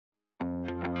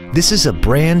This is a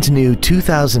brand new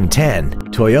 2010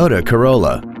 Toyota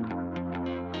Corolla.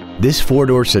 This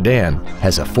four-door sedan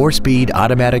has a 4-speed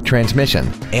automatic transmission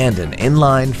and an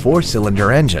inline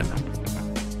 4-cylinder engine.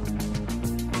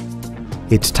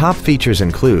 Its top features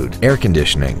include air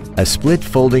conditioning, a split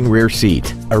folding rear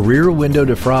seat, a rear window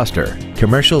defroster,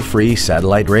 commercial-free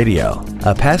satellite radio,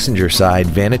 a passenger side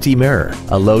vanity mirror,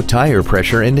 a low tire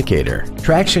pressure indicator,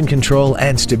 traction control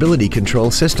and stability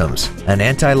control systems, an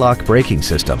anti-lock braking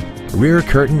system, rear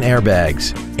curtain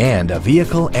airbags, and a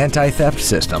vehicle anti-theft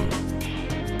system.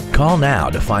 Call now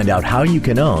to find out how you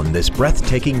can own this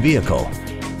breathtaking vehicle.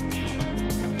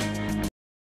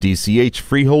 DCH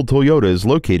Freehold Toyota is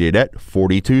located at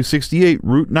 4268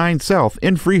 Route 9 South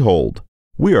in Freehold.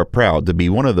 We are proud to be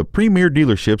one of the premier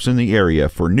dealerships in the area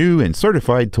for new and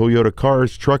certified Toyota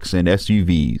cars, trucks, and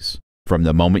SUVs. From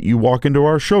the moment you walk into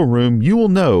our showroom, you will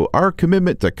know our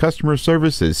commitment to customer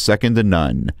service is second to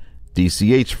none.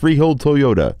 DCH Freehold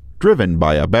Toyota, driven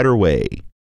by a better way.